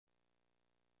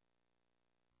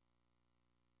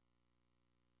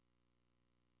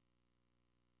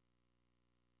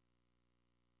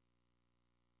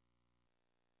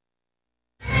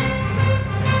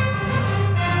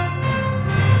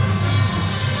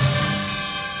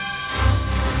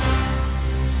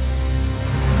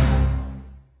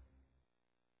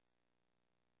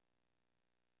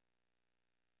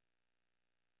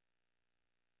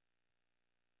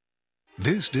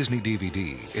This Disney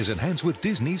DVD is enhanced with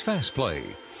Disney's FastPlay.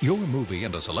 Your movie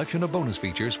and a selection of bonus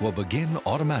features will begin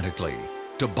automatically.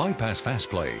 To bypass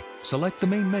FastPlay, select the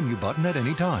main menu button at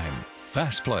any time.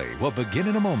 FastPlay will begin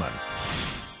in a moment.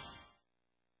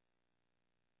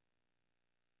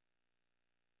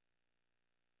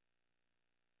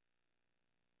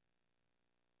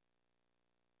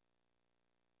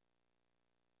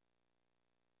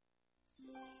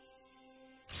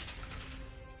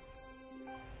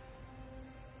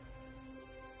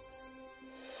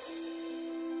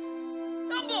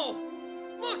 Dumbo!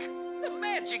 Look! The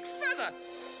magic feather!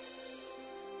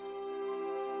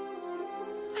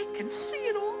 I can see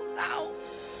it all now.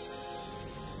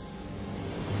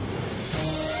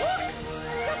 Look!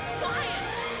 You're flying!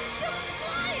 You're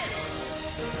flying!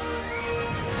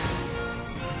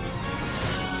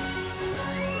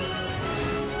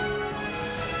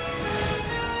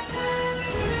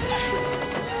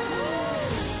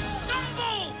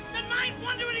 Dumbo! The ninth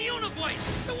wonder of the universe!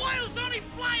 The world's only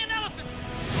flying elephant!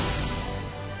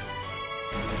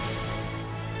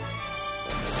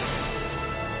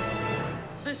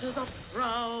 This is a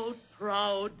proud,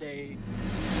 proud day.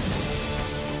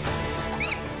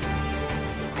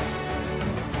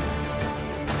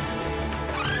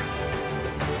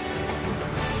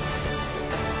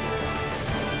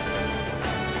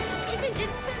 Isn't it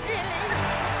thrilling?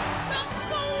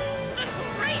 Dumbo the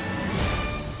Great!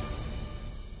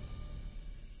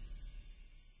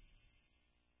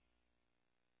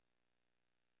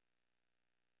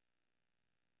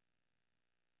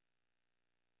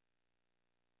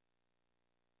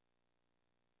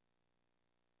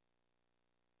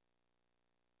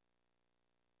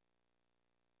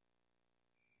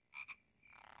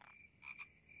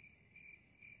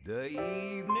 The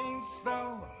evening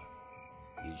star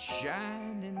is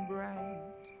shining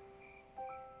bright,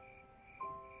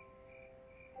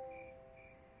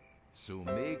 so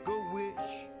make a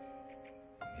wish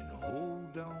and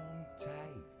hold on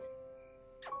tight.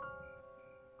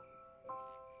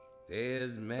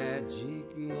 There's magic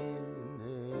in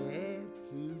the air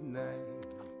tonight,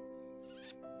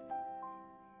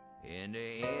 and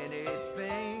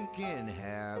anything can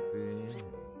happen.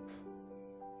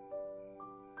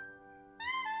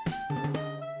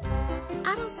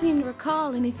 I don't seem to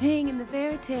recall anything in the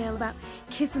fairy tale about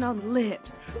kissing on the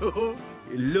lips.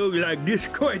 It looks like this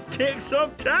could take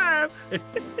some time.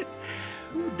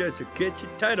 Ooh, that's a catchy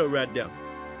title right there.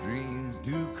 Dreams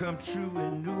do come true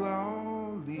in New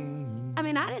Orleans. I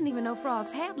mean, I didn't even know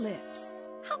frogs had lips.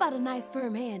 How about a nice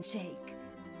firm handshake?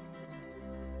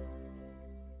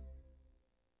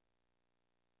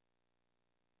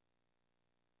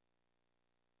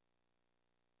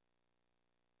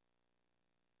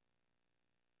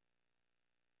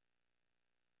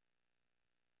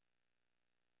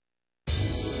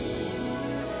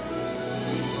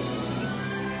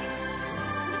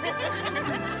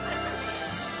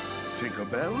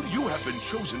 Tinkerbell, you have been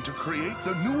chosen to create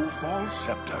the new fall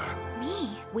scepter. Me?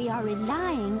 We are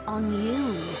relying on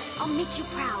you. I'll make you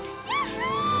proud.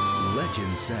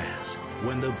 Legend says,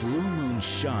 when the blue moon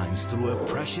shines through a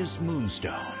precious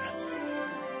moonstone,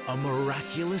 a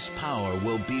miraculous power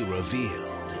will be revealed.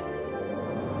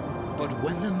 But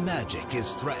when the magic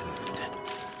is threatened,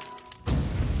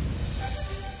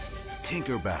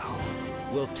 Tinkerbell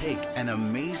will take an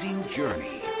amazing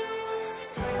journey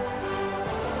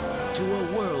to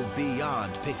a world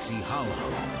beyond Pixie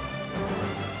Hollow.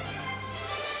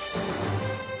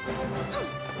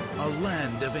 A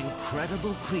land of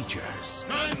incredible creatures.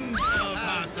 None shall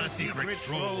pass the secret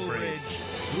troll bridge.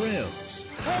 Thrills.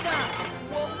 Hold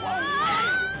on!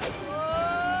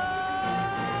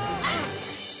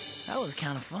 That was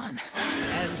kind of fun.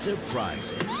 And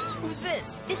surprises. Who's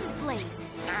this? This is Blaze.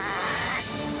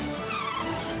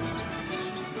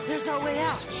 There's our way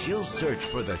out. She'll search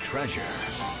for the treasure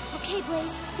Okay,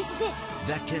 Blaze, this is it.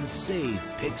 that can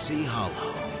save Pixie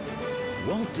Hollow.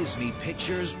 Walt Disney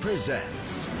Pictures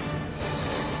presents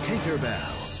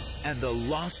Tinkerbell and the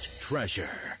Lost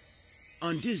Treasure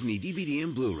on Disney DVD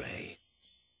and Blu-ray.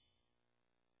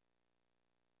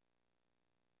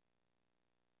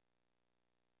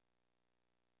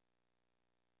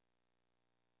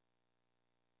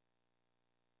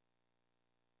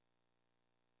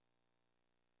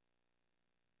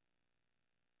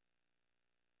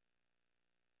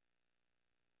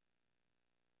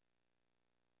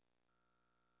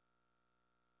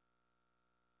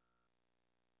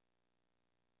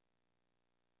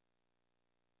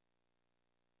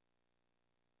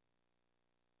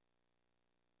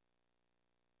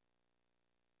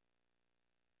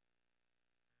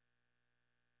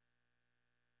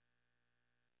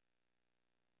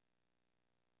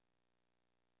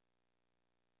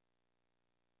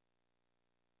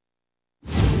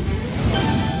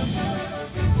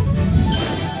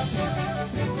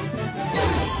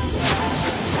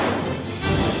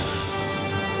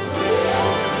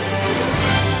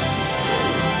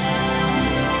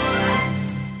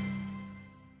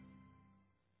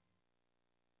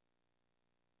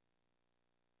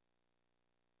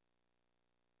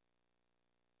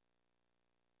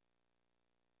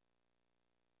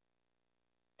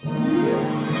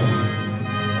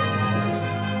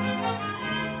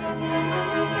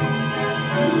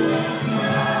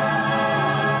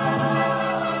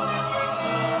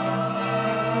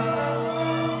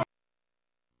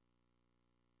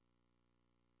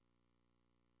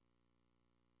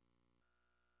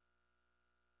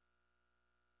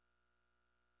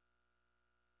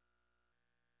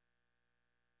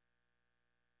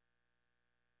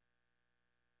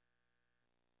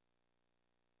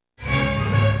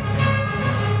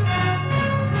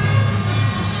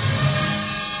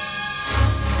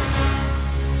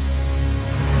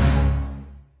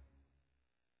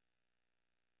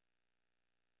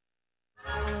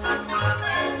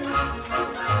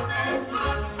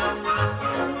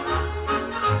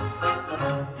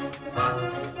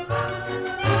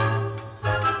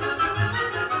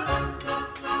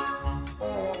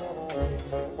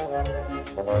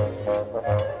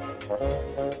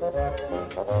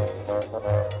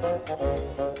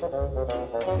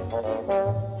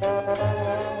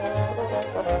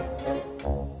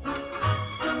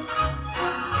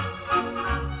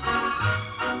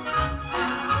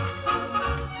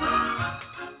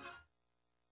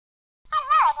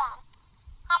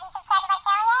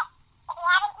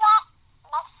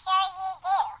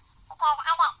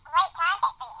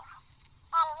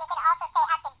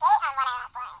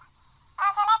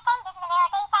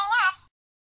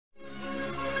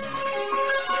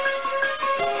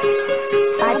 Bye.